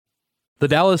The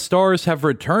Dallas Stars have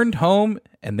returned home,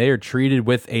 and they are treated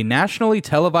with a nationally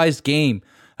televised game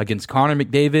against Connor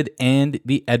McDavid and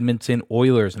the Edmonton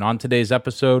Oilers. And on today's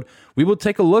episode, we will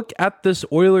take a look at this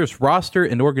Oilers roster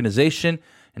and organization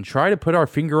and try to put our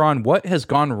finger on what has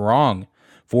gone wrong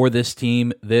for this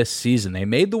team this season. They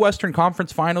made the Western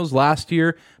Conference Finals last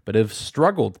year, but have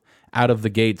struggled out of the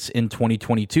gates in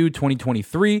 2022,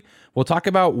 2023. We'll talk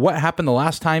about what happened the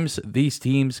last times these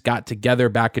teams got together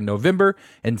back in November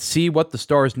and see what the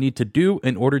Stars need to do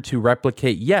in order to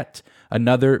replicate yet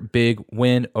another big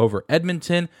win over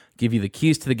Edmonton, give you the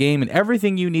keys to the game and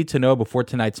everything you need to know before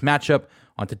tonight's matchup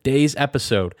on today's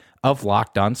episode of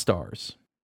Locked On Stars.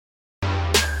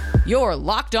 Your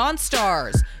Locked On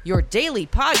Stars, your daily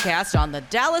podcast on the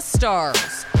Dallas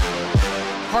Stars.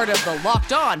 Part of the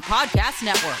Locked On Podcast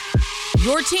Network.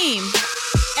 Your team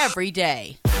every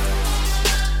day.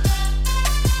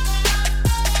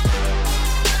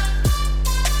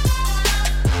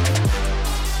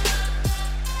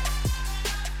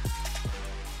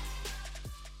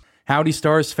 Howdy,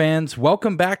 Stars fans.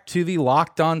 Welcome back to the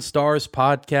Locked On Stars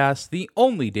podcast, the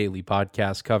only daily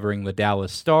podcast covering the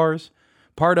Dallas Stars,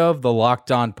 part of the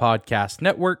Locked On Podcast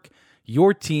Network,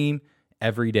 your team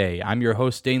every day. I'm your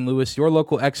host, Dane Lewis, your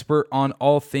local expert on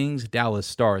all things Dallas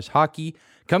Stars hockey,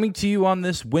 coming to you on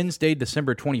this Wednesday,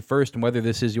 December 21st. And whether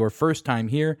this is your first time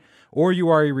here or you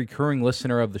are a recurring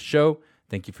listener of the show,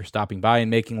 thank you for stopping by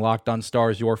and making Locked On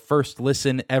Stars your first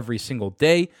listen every single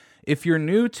day. If you're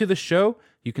new to the show,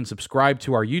 you can subscribe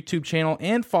to our YouTube channel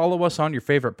and follow us on your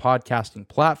favorite podcasting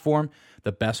platform.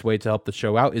 The best way to help the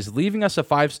show out is leaving us a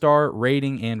 5-star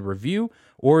rating and review.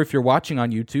 Or if you're watching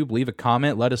on YouTube, leave a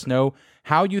comment. Let us know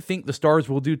how you think the Stars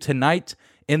will do tonight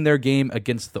in their game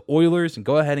against the Oilers. And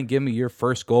go ahead and give me your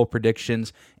first goal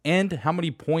predictions and how many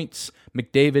points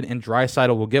McDavid and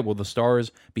Draisaitl will get. Will the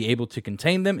Stars be able to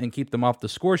contain them and keep them off the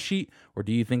score sheet? Or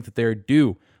do you think that they're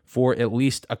due for at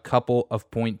least a couple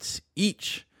of points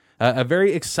each? A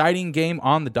very exciting game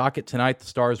on the docket tonight. The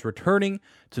Stars returning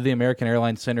to the American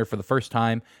Airlines Center for the first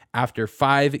time after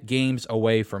 5 games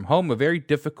away from home. A very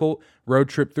difficult road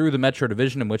trip through the Metro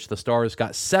Division in which the Stars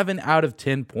got 7 out of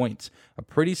 10 points. A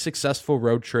pretty successful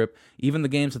road trip. Even the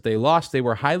games that they lost, they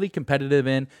were highly competitive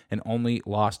in and only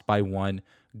lost by 1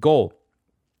 goal.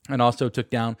 And also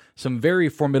took down some very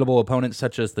formidable opponents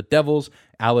such as the Devils,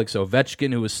 Alex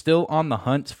Ovechkin, who is still on the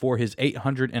hunt for his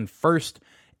 801st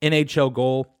NHL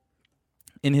goal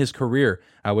in his career,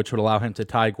 which would allow him to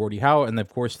tie Gordie Howe. And of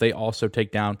course, they also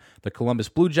take down the Columbus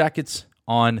Blue Jackets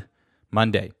on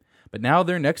Monday. But now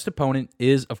their next opponent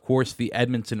is, of course, the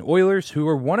Edmonton Oilers, who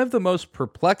are one of the most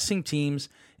perplexing teams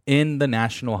in the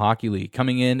National Hockey League,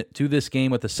 coming in to this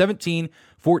game with a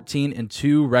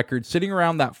 17-14-2 record, sitting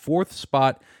around that 4th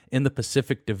spot in the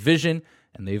Pacific Division.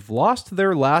 And they've lost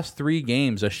their last 3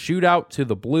 games, a shootout to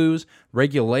the Blues,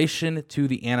 regulation to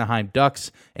the Anaheim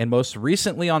Ducks, and most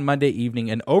recently on Monday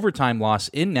evening, an overtime loss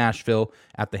in Nashville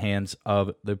at the hands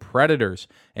of the Predators.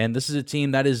 And this is a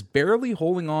team that is barely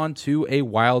holding on to a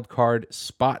wild card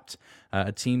spot,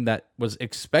 a team that was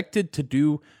expected to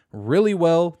do really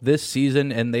well this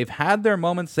season, and they've had their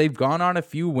moments. They've gone on a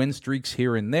few win streaks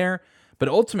here and there, but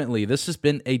ultimately this has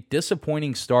been a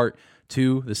disappointing start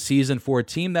to the season for a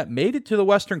team that made it to the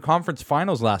Western Conference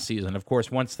Finals last season. Of course,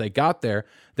 once they got there,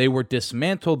 they were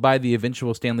dismantled by the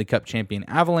eventual Stanley Cup champion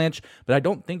Avalanche, but I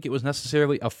don't think it was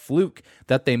necessarily a fluke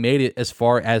that they made it as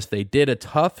far as they did. A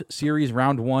tough series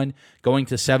round 1, going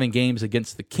to 7 games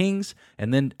against the Kings,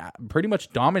 and then pretty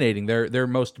much dominating their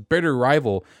most bitter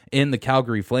rival in the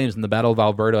Calgary Flames in the Battle of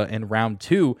Alberta in round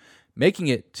 2, making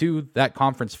it to that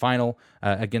conference final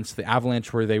against the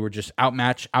Avalanche, where they were just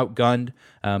outmatched, outgunned,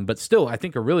 but still, I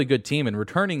think a really good team, and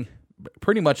returning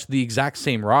pretty much the exact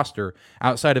same roster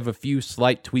outside of a few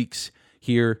slight tweaks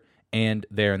here and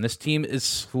there. And this team is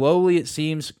slowly, it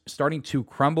seems, starting to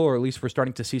crumble, or at least we're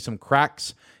starting to see some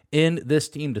cracks in this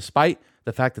team, despite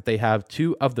the fact that they have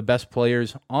 2 of the best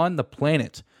players on the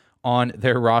planet on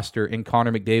their roster in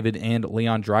Connor McDavid and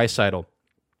Leon Draisaitl.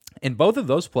 And both of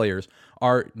those players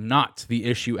are not the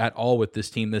issue at all with this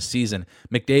team this season.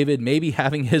 McDavid maybe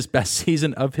having his best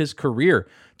season of his career.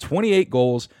 28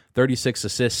 goals, 36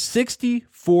 assists,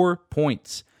 64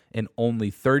 points in only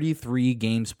 33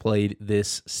 games played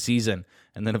this season.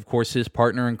 And then, of course, his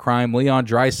partner in crime, Leon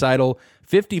Draisaitl,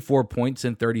 54 points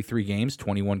in 33 games,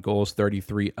 21 goals,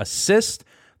 33 assists.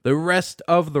 The rest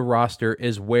of the roster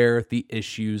is where the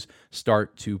issues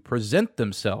start to present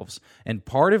themselves. And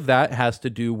part of that has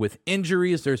to do with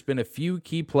injuries. There's been a few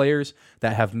key players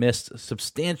that have missed a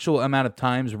substantial amount of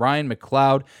times. Ryan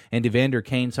McLeod and Evander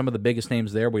Kane, some of the biggest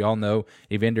names there. We all know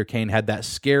Evander Kane had that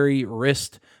scary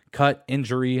wrist cut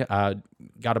injury,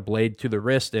 got a blade to the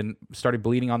wrist and started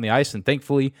bleeding on the ice. And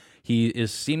thankfully, he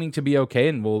is seeming to be okay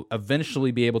and will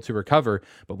eventually be able to recover,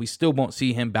 but we still won't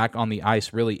see him back on the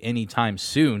ice really anytime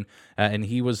soon. And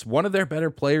he was one of their better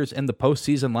players in the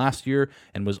postseason last year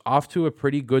and was off to a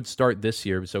pretty good start this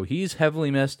year. So he's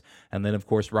heavily missed. And then, of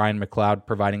course, Ryan McLeod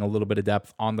providing a little bit of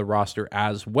depth on the roster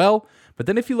as well. But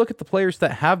then if you look at the players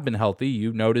that have been healthy,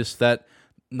 you notice that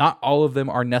not all of them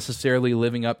are necessarily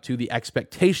living up to the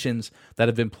expectations that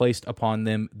have been placed upon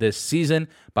them this season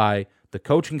by the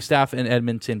coaching staff in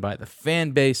Edmonton, by the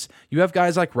fan base. You have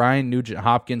guys like Ryan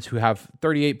Nugent-Hopkins, who have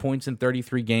 38 points in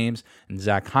 33 games, and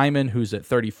Zach Hyman, who's at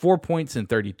 34 points in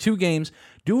 32 games,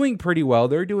 doing pretty well.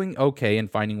 They're doing okay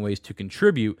and finding ways to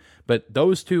contribute, but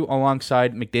those two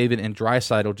alongside McDavid and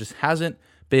Draisaitl just hasn't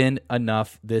been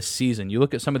enough this season. You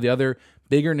look at some of the other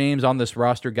bigger names on this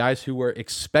roster, guys who were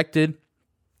expected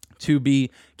to be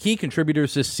key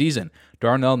contributors this season.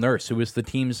 Darnell Nurse, who is the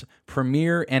team's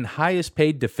premier and highest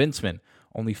paid defenseman,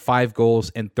 only 5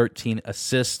 goals and 13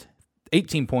 assists,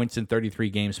 18 points in 33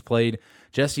 games played.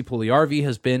 Jesse Puljujarvi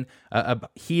has been a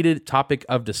heated topic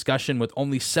of discussion with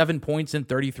only 7 points in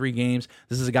 33 games.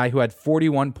 This is a guy who had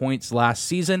 41 points last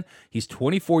season. He's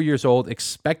 24 years old,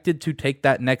 expected to take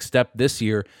that next step this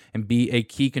year and be a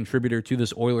key contributor to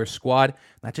this Oilers squad.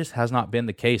 That just has not been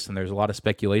the case, and there's a lot of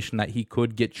speculation that he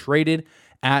could get traded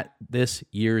at this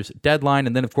year's deadline.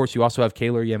 And then, of course, you also have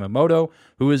Kailer Yamamoto,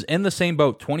 who is in the same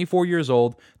boat, 24 years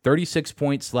old, 36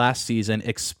 points last season,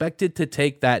 expected to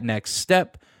take that next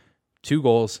step. 2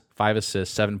 goals, 5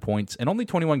 assists, 7 points, and only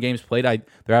 21 games played.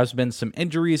 There has been some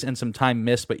injuries and some time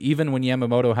missed, but even when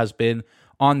Yamamoto has been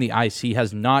on the ice, he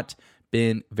has not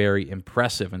been very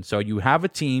impressive. And so you have a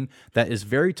team that is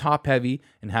very top-heavy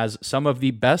and has some of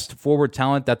the best forward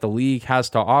talent that the league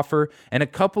has to offer, and a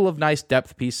couple of nice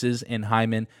depth pieces in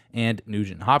Hyman and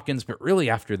Nugent-Hopkins. But really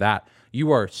after that,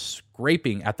 you are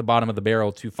scraping at the bottom of the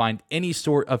barrel to find any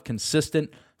sort of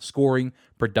consistent scoring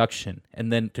production.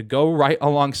 And then to go right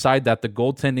alongside that, the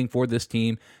goaltending for this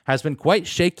team has been quite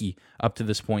shaky up to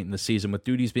this point in the season, with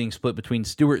duties being split between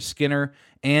Stuart Skinner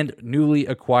and newly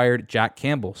acquired Jack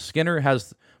Campbell. Skinner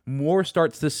has more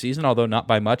starts this season, although not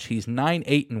by much. He's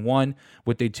 9-8-1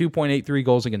 with a 2.83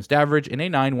 goals against average and a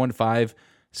 9.15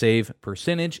 save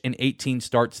percentage in 18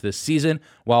 starts this season,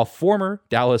 while former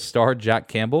Dallas Star Jack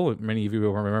Campbell, many of you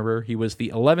will remember, he was the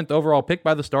 11th overall pick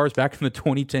by the Stars back in the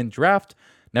 2010 draft.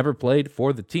 Never played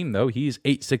for the team, though. He's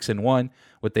 8-6-1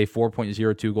 with a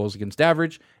 4.02 goals against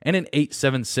average and an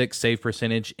 8.76 save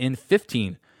percentage in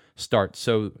 15 starts.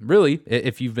 So really,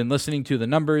 if you've been listening to the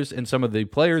numbers and some of the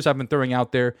players I've been throwing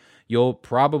out there, you'll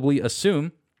probably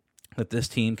assume that this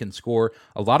team can score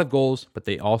a lot of goals, but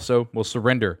they also will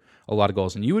surrender a lot of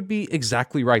goals. And you would be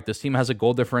exactly right. This team has a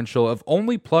goal differential of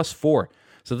only +4.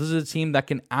 So this is a team that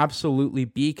can absolutely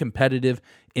be competitive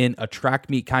in a track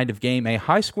meet kind of game, a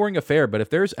high-scoring affair. But if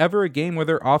there's ever a game where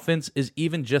their offense is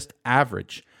even just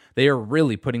average, they are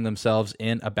really putting themselves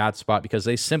in a bad spot because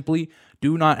they simply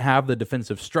do not have the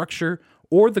defensive structure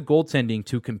or the goaltending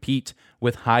to compete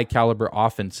with high-caliber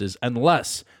offenses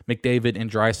unless McDavid and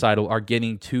Draisaitl are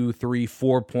getting 2, 3,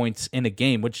 4 points in a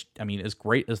game, which, I mean, as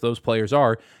great as those players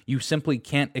are, you simply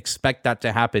can't expect that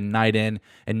to happen night in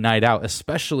and night out,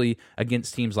 especially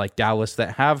against teams like Dallas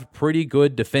that have pretty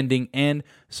good defending and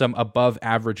some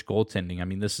above-average goaltending. I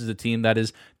mean, this is a team that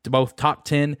is both top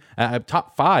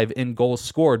 5 in goals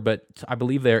scored, but I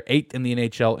believe they're 8th in the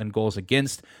NHL in goals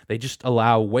against. They just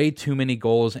allow way too many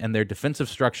goals, and their defensive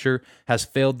structure has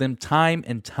failed them time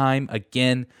and time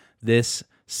again this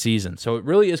season. So it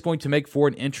really is going to make for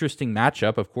an interesting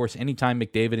matchup. Of course, anytime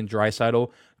McDavid and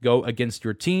Draisaitl go against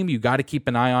your team, you got to keep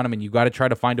an eye on them and you got to try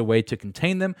to find a way to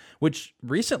contain them, which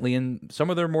recently in some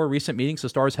of their more recent meetings, the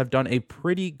Stars have done a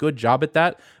pretty good job at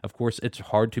that. Of course, it's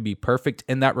hard to be perfect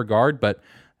in that regard, but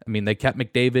I mean, they kept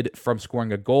McDavid from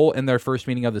scoring a goal in their first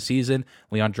meeting of the season,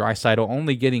 Leon Draisaitl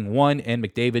only getting 1 and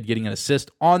McDavid getting an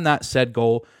assist on that said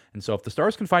goal. And so if the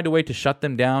Stars can find a way to shut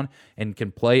them down and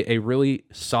can play a really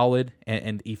solid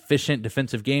and efficient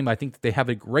defensive game, I think that they have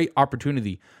a great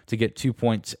opportunity to get 2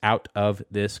 points out of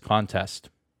this contest.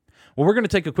 Well, we're going to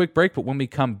take a quick break, but when we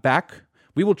come back,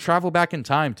 we will travel back in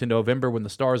time to November when the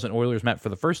Stars and Oilers met for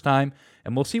the first time,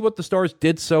 and we'll see what the Stars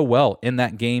did so well in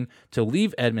that game to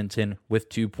leave Edmonton with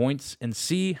 2 points and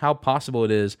see how possible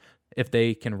it is if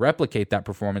they can replicate that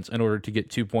performance in order to get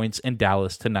 2 points in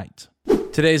Dallas tonight.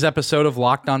 Today's episode of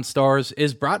Locked On Stars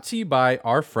is brought to you by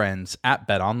our friends at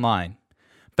BetOnline.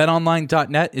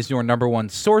 BetOnline.net is your number one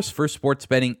source for sports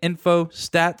betting info,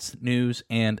 stats, news,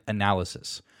 and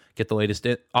analysis. Get the latest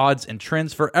odds and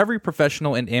trends for every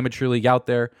professional and amateur league out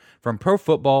there, from pro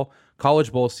football,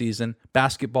 college bowl season,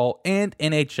 basketball, and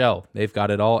NHL. They've got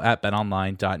it all at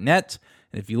betonline.net.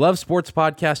 And if you love sports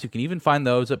podcasts, you can even find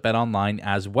those at BetOnline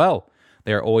as well.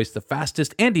 They are always the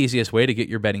fastest and easiest way to get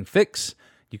your betting fix.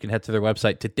 You can head to their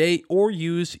website today or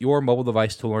use your mobile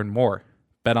device to learn more.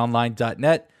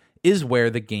 BetOnline.net is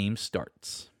where the game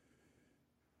starts.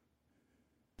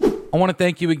 I want to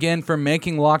thank you again for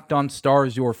making Locked On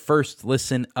Stars your first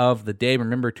listen of the day.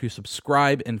 Remember to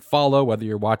subscribe and follow, whether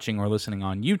you're watching or listening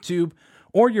on YouTube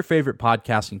or your favorite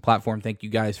podcasting platform. Thank you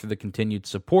guys for the continued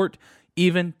support,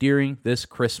 even during this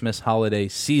Christmas holiday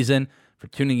season, for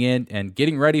tuning in and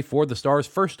getting ready for the Stars'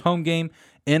 first home game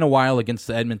in a while against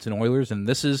the Edmonton Oilers. And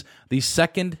this is the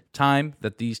second time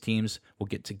that these teams will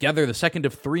get together, the second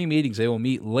of 3 meetings. They will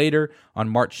meet later on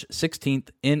March 16th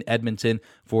in Edmonton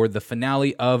for the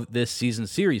finale of this season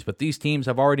series. But these teams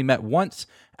have already met once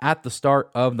at the start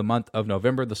of the month of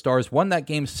November. The Stars won that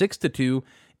game 6-2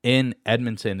 in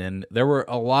Edmonton, and there were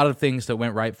a lot of things that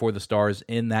went right for the Stars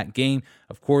in that game.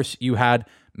 Of course, you had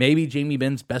maybe Jamie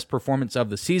Benn's best performance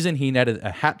of the season. He netted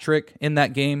a hat trick in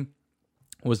that game,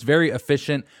 was very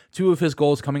efficient. 2 of his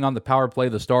goals coming on the power play.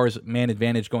 The Stars man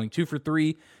advantage going 2 for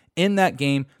 3 in that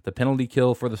game. The penalty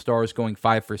kill for the Stars going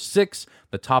 5 for 6.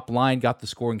 The top line got the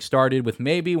scoring started with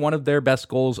maybe one of their best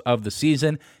goals of the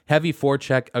season. Heavy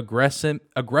forecheck,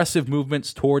 aggressive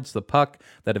movements towards the puck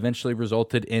that eventually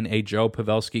resulted in a Joe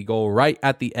Pavelski goal right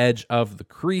at the edge of the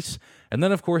crease. And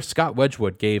then, of course, Scott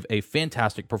Wedgwood gave a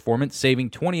fantastic performance, saving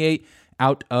 28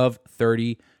 out of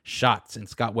 30 shots. And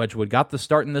Scott Wedgwood got the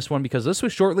start in this one because this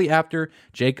was shortly after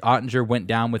Jake Oettinger went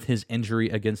down with his injury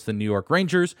against the New York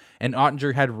Rangers, and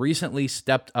Oettinger had recently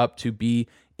stepped up to be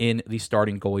in the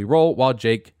starting goalie role while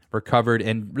Jake recovered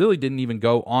and really didn't even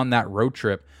go on that road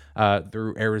trip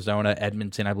through Arizona,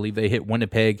 Edmonton. I believe they hit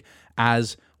Winnipeg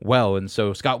as well. And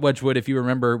so Scott Wedgwood, if you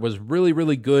remember, was really,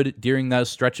 really good during that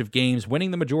stretch of games, winning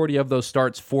the majority of those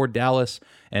starts for Dallas,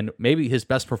 and maybe his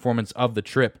best performance of the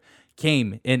trip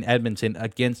came in Edmonton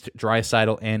against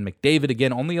Draisaitl and McDavid.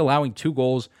 Again, only allowing 2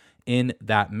 goals in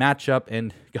that matchup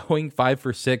and going 5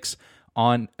 for 6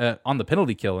 on the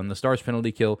penalty kill. And the Stars'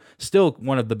 penalty kill, still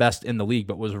one of the best in the league,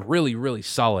 but was really, really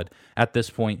solid at this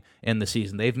point in the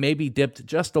season. They've maybe dipped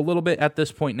just a little bit at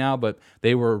this point now, but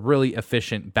they were really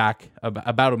efficient back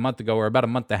about a month ago, or about a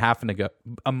month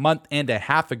and a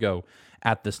half ago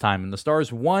at this time. And the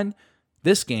Stars won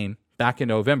this game back in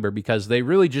November because they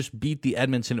really just beat the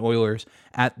Edmonton Oilers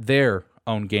at their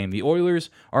own game. The Oilers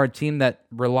are a team that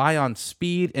rely on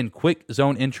speed and quick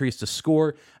zone entries to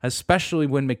score, especially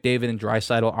when McDavid and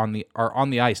Draisaitl are on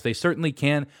the ice. They certainly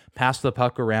can pass the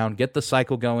puck around, get the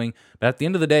cycle going, but at the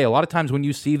end of the day, a lot of times when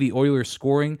you see the Oilers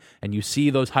scoring and you see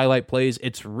those highlight plays,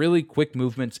 it's really quick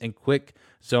movements and quick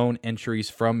zone entries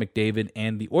from McDavid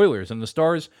and the Oilers. And the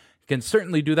Stars can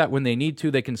certainly do that when they need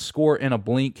to. They can score in a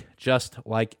blink, just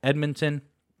like Edmonton.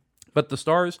 But the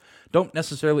Stars don't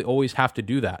necessarily always have to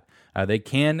do that. They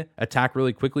can attack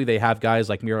really quickly. They have guys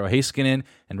like Miro Heiskanen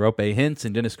and Roope Hintz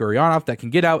and Denis Gurianov that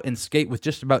can get out and skate with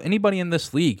just about anybody in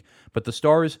this league. But the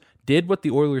Stars did what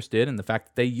the Oilers did, and the fact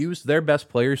that they used their best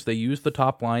players, they used the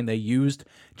top line, they used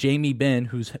Jamie Benn,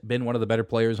 who's been one of the better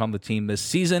players on the team this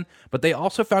season, but they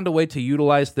also found a way to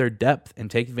utilize their depth and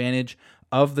take advantage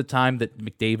of the time that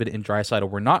McDavid and Draisaitl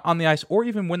were not on the ice, or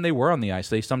even when they were on the ice.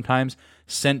 They sometimes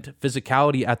sent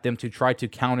physicality at them to try to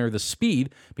counter the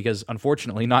speed, because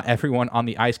unfortunately not everyone on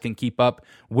the ice can keep up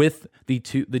with the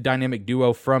dynamic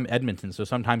duo from Edmonton. So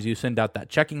sometimes you send out that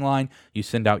checking line, you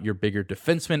send out your bigger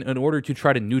defenseman in order to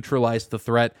try to neutralize the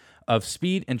threat of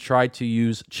speed and try to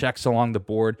use checks along the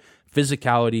board,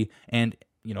 physicality, and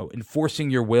enforcing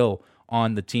your will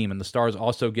on the team. And the Stars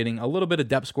also getting a little bit of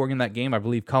depth scoring in that game. I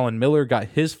believe Colin Miller got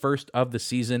his first of the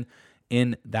season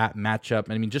in that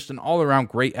matchup. I mean, just an all-around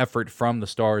great effort from the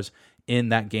Stars in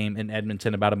that game in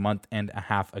Edmonton about a month and a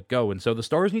half ago. And so the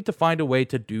Stars need to find a way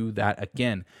to do that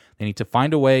again. They need to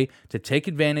find a way to take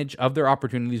advantage of their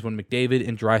opportunities when McDavid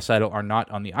and Draisaitl are not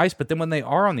on the ice, but then when they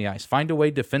are on the ice, find a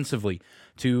way defensively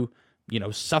to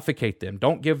suffocate them.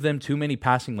 Don't give them too many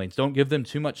passing lanes. Don't give them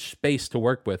too much space to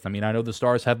work with. I mean, I know the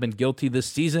Stars have been guilty this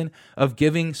season of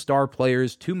giving star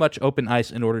players too much open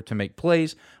ice in order to make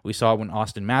plays. We saw it when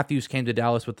Austin Matthews came to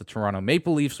Dallas with the Toronto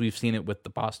Maple Leafs. We've seen it with the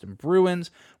Boston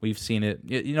Bruins. We've seen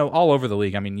it, all over the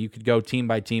league. I mean, you could go team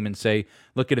by team and say,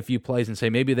 look at a few plays and say,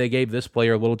 maybe they gave this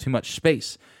player a little too much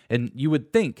space. And you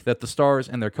would think that the Stars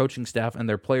and their coaching staff and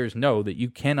their players know that you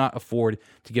cannot afford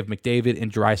to give McDavid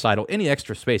and Draisaitl any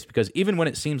extra space, because even when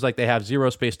it seems like they have zero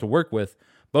space to work with,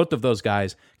 both of those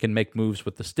guys can make moves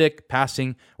with the stick,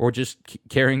 passing, or just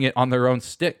carrying it on their own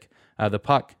stick. the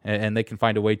puck, and they can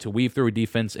find a way to weave through a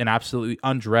defense and absolutely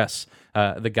undress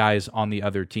the guys on the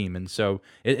other team. And so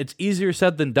it's easier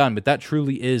said than done, but that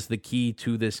truly is the key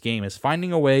to this game, is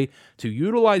finding a way to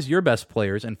utilize your best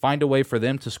players and find a way for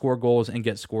them to score goals and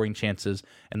get scoring chances,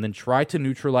 and then try to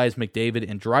neutralize McDavid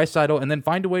and Draisaitl, and then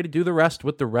find a way to do the rest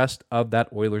with the rest of that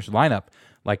Oilers lineup.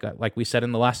 Like we said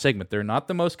in the last segment, they're not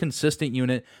the most consistent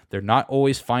unit. They're not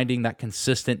always finding that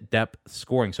consistent depth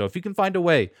scoring. So if you can find a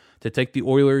way to take the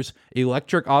Oilers'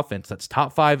 electric offense that's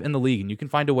top 5 in the league, and you can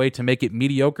find a way to make it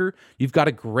mediocre, you've got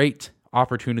a great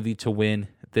opportunity to win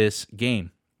this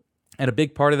game. And a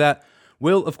big part of that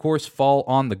will, of course, fall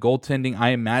on the goaltending. I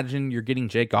imagine you're getting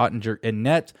Jake Oettinger in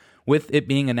net. With it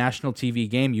being a national TV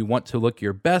game, you want to look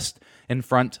your best in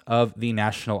front of the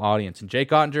national audience. And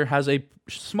Jake Oettinger has a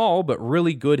small but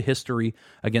really good history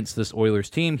against this Oilers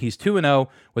team. He's 2-0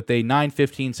 with a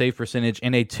 .915 save percentage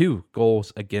and a 2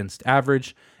 goals against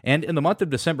average. And in the month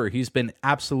of December, he's been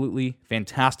absolutely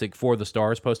fantastic for the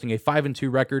Stars, posting a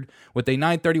 5-2 record with a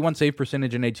 .931 save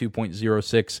percentage and a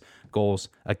 2.06 goals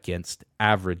against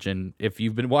average. And if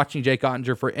you've been watching Jake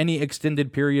Oettinger for any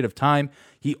extended period of time,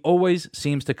 he always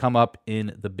seems to come up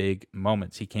in the big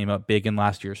moments. He came up big in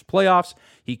last year's playoffs.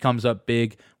 He comes up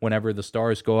big whenever the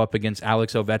Stars go up against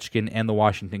Alex Ovechkin and the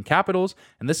Washington Capitals.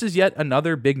 And this is yet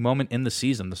another big moment in the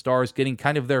season. The Stars getting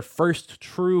kind of their first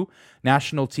true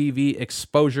national TV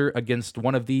exposure against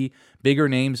one of the bigger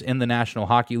names in the National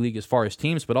Hockey League as far as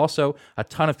teams, but also a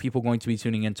ton of people going to be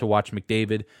tuning in to watch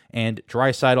McDavid and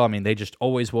Draisaitl. I mean, they just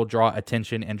always will draw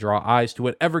attention and draw eyes to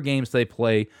whatever games they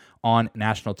play on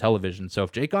national television. So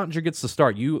if Jake Oettinger gets the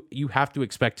start, you have to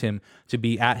expect him to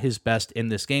be at his best in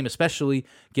this game, especially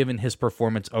given his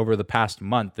performance over the past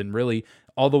month and really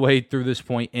all the way through this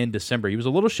point in December. He was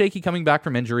a little shaky coming back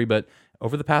from injury, but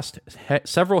over the past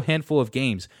several handful of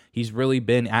games, he's really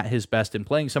been at his best and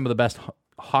playing some of the best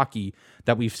hockey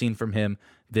that we've seen from him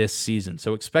this season.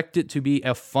 So expect it to be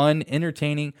a fun,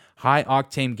 entertaining,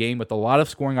 high-octane game with a lot of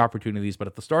scoring opportunities. But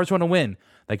if the Stars want to win,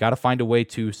 they got to find a way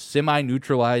to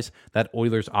semi-neutralize that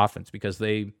Oilers offense, because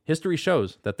history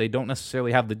shows that they don't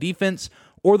necessarily have the defense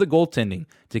or the goaltending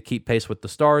to keep pace with the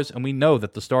Stars. And we know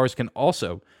that the Stars can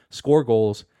also score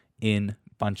goals in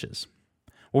bunches.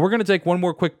 Well, we're going to take one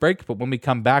more quick break, but when we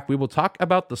come back, we will talk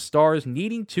about the Stars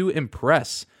needing to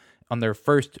impress on their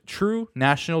first true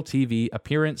national TV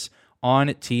appearance on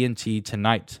TNT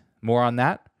tonight. More on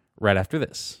that right after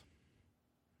this.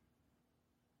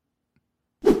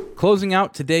 Closing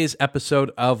out today's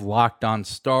episode of Locked On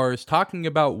Stars, talking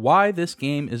about why this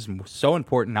game is so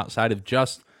important outside of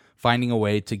just finding a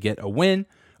way to get a win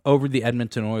over the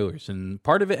Edmonton Oilers. And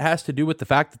part of it has to do with the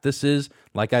fact that this is,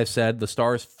 like I said, the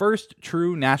Stars' first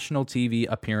true national TV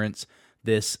appearance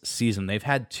this season. They've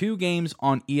had 2 games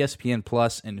on ESPN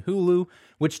Plus and Hulu,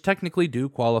 which technically do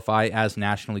qualify as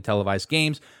nationally televised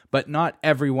games, but not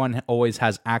everyone always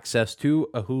has access to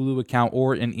a Hulu account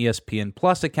or an ESPN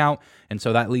Plus account, and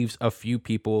so that leaves a few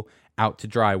people out to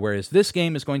dry. Whereas this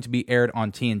game is going to be aired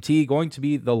on TNT, going to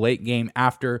be the late game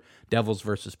after Devils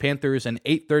versus Panthers, an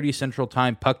 8:30 Central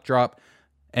Time puck drop.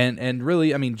 And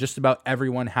really, I mean, just about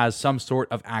everyone has some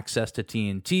sort of access to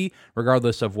TNT,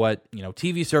 regardless of what,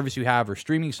 TV service you have or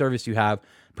streaming service you have.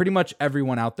 Pretty much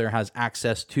everyone out there has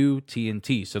access to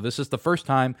TNT. So this is the first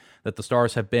time that the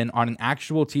Stars have been on an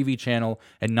actual TV channel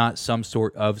and not some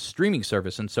sort of streaming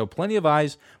service. And so plenty of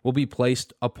eyes will be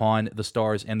placed upon the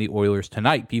Stars and the Oilers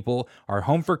tonight. People are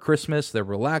home for Christmas. They're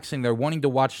relaxing. They're wanting to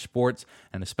watch sports,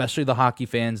 and especially the hockey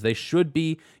fans, they should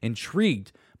be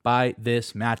intrigued by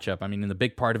this matchup. I mean, and the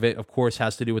big part of it, of course,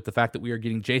 has to do with the fact that we are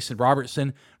getting Jason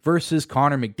Robertson versus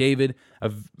Connor McDavid, a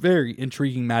very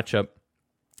intriguing matchup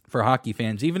for hockey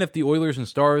fans. Even if the Oilers and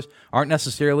Stars aren't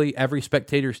necessarily every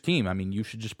spectator's team, I mean, you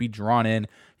should just be drawn in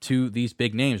to these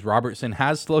big names. Robertson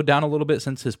has slowed down a little bit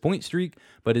since his point streak,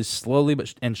 but is slowly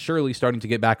but and surely starting to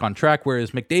get back on track,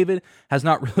 whereas McDavid has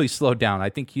not really slowed down. I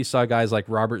think he saw guys like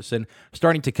Robertson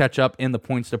starting to catch up in the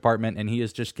points department, and he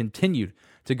has just continued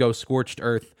to go scorched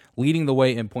earth, leading the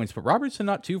way in points. But Robertson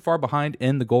not too far behind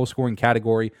in the goal-scoring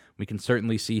category. We can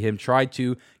certainly see him try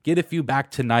to get a few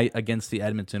back tonight against the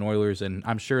Edmonton Oilers, and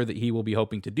I'm sure that he will be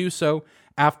hoping to do so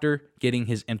after getting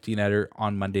his empty netter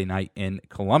on Monday night in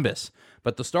Columbus.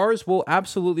 But the Stars will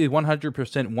absolutely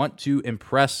 100% want to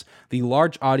impress the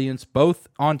large audience, both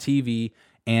on TV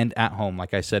and at home.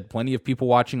 Like I said, plenty of people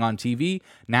watching on TV,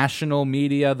 national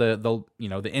media, the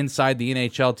inside the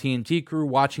NHL TNT crew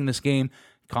watching this game,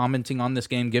 commenting on this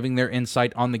game, giving their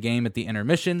insight on the game at the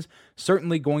intermissions,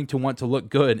 certainly going to want to look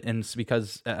good. And it's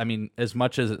because, I mean, as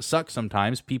much as it sucks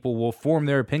sometimes, people will form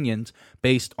their opinions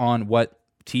based on what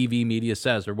TV media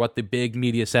says or what the big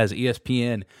media says,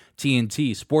 ESPN,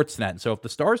 TNT, Sportsnet. So if the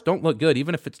Stars don't look good,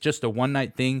 even if it's just a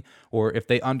one-night thing or if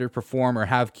they underperform or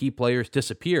have key players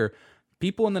disappear,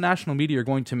 people in the national media are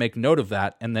going to make note of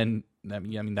that, and then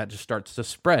that just starts to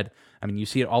spread. You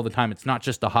see it all the time. It's not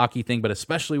just a hockey thing, but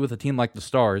especially with a team like the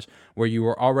Stars, where you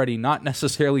are already not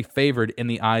necessarily favored in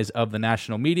the eyes of the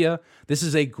national media. This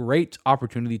is a great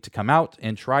opportunity to come out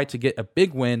and try to get a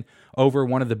big win over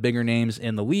one of the bigger names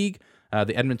in the league.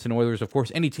 The Edmonton Oilers, of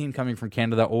course, any team coming from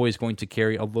Canada, always going to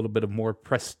carry a little bit of more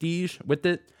prestige with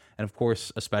it. And of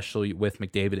course, especially with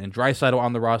McDavid and Draisaitl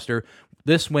on the roster,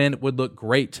 this win would look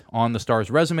great on the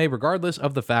Stars' resume, regardless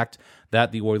of the fact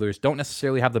that the Oilers don't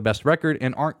necessarily have the best record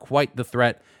and aren't quite the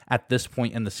threat at this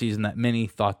point in the season that many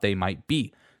thought they might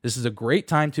be. This is a great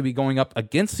time to be going up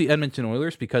against the Edmonton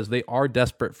Oilers because they are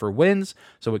desperate for wins,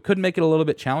 so it could make it a little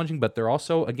bit challenging, but they're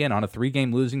also, again, on a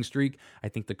 3-game losing streak. I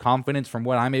think the confidence from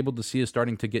what I'm able to see is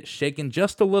starting to get shaken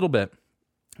just a little bit.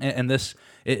 And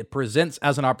it presents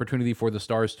as an opportunity for the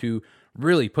Stars to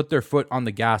really put their foot on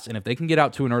the gas. And if they can get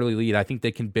out to an early lead, I think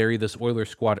they can bury this Oilers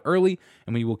squad early,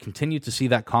 and we will continue to see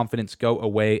that confidence go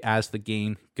away as the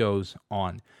game goes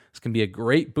on. This can be a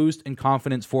great boost in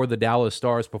confidence for the Dallas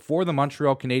Stars before the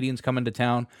Montreal Canadiens come into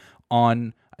town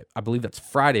on, I believe that's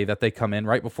Friday that they come in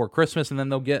right before Christmas, and then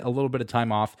they'll get a little bit of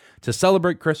time off to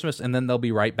celebrate Christmas, and then they'll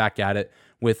be right back at it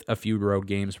with a few road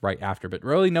games right after. But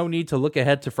really no need to look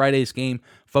ahead to Friday's game.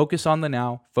 Focus on the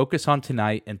now, focus on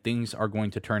tonight, and things are going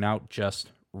to turn out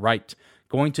just right.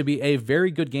 Going to be a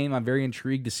very good game. I'm very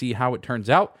intrigued to see how it turns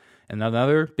out. And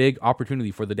another big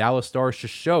opportunity for the Dallas Stars to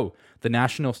show the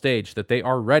national stage that they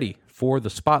are ready for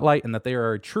the spotlight and that they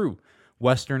are a true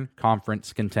Western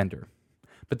Conference contender.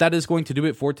 But that is going to do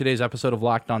it for today's episode of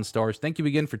Locked On Stars. Thank you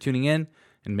again for tuning in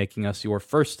and making us your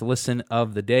first listen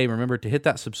of the day. Remember to hit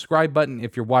that subscribe button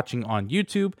if you're watching on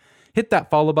YouTube. Hit that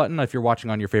follow button if you're watching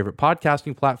on your favorite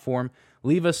podcasting platform.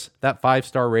 Leave us that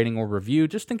 5-star rating or review.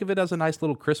 Just think of it as a nice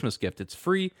little Christmas gift. It's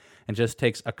free and just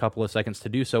takes a couple of seconds to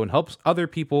do so and helps other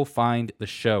people find the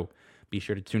show. Be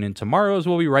sure to tune in tomorrow as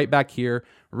we'll be right back here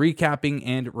recapping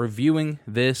and reviewing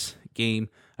this game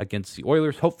against the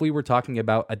Oilers. Hopefully we're talking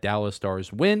about a Dallas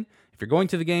Stars win. If you're going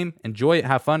to the game, enjoy it,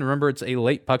 have fun. Remember, it's a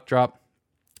late puck drop,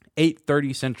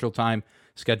 8:30 Central Time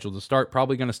scheduled to start.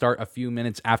 Probably going to start a few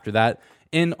minutes after that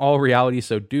in all reality,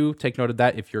 so do take note of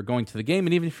that if you're going to the game.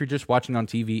 And even if you're just watching on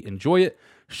TV, enjoy it.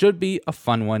 Should be a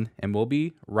fun one, and we'll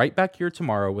be right back here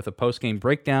tomorrow with a post-game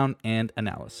breakdown and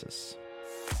analysis.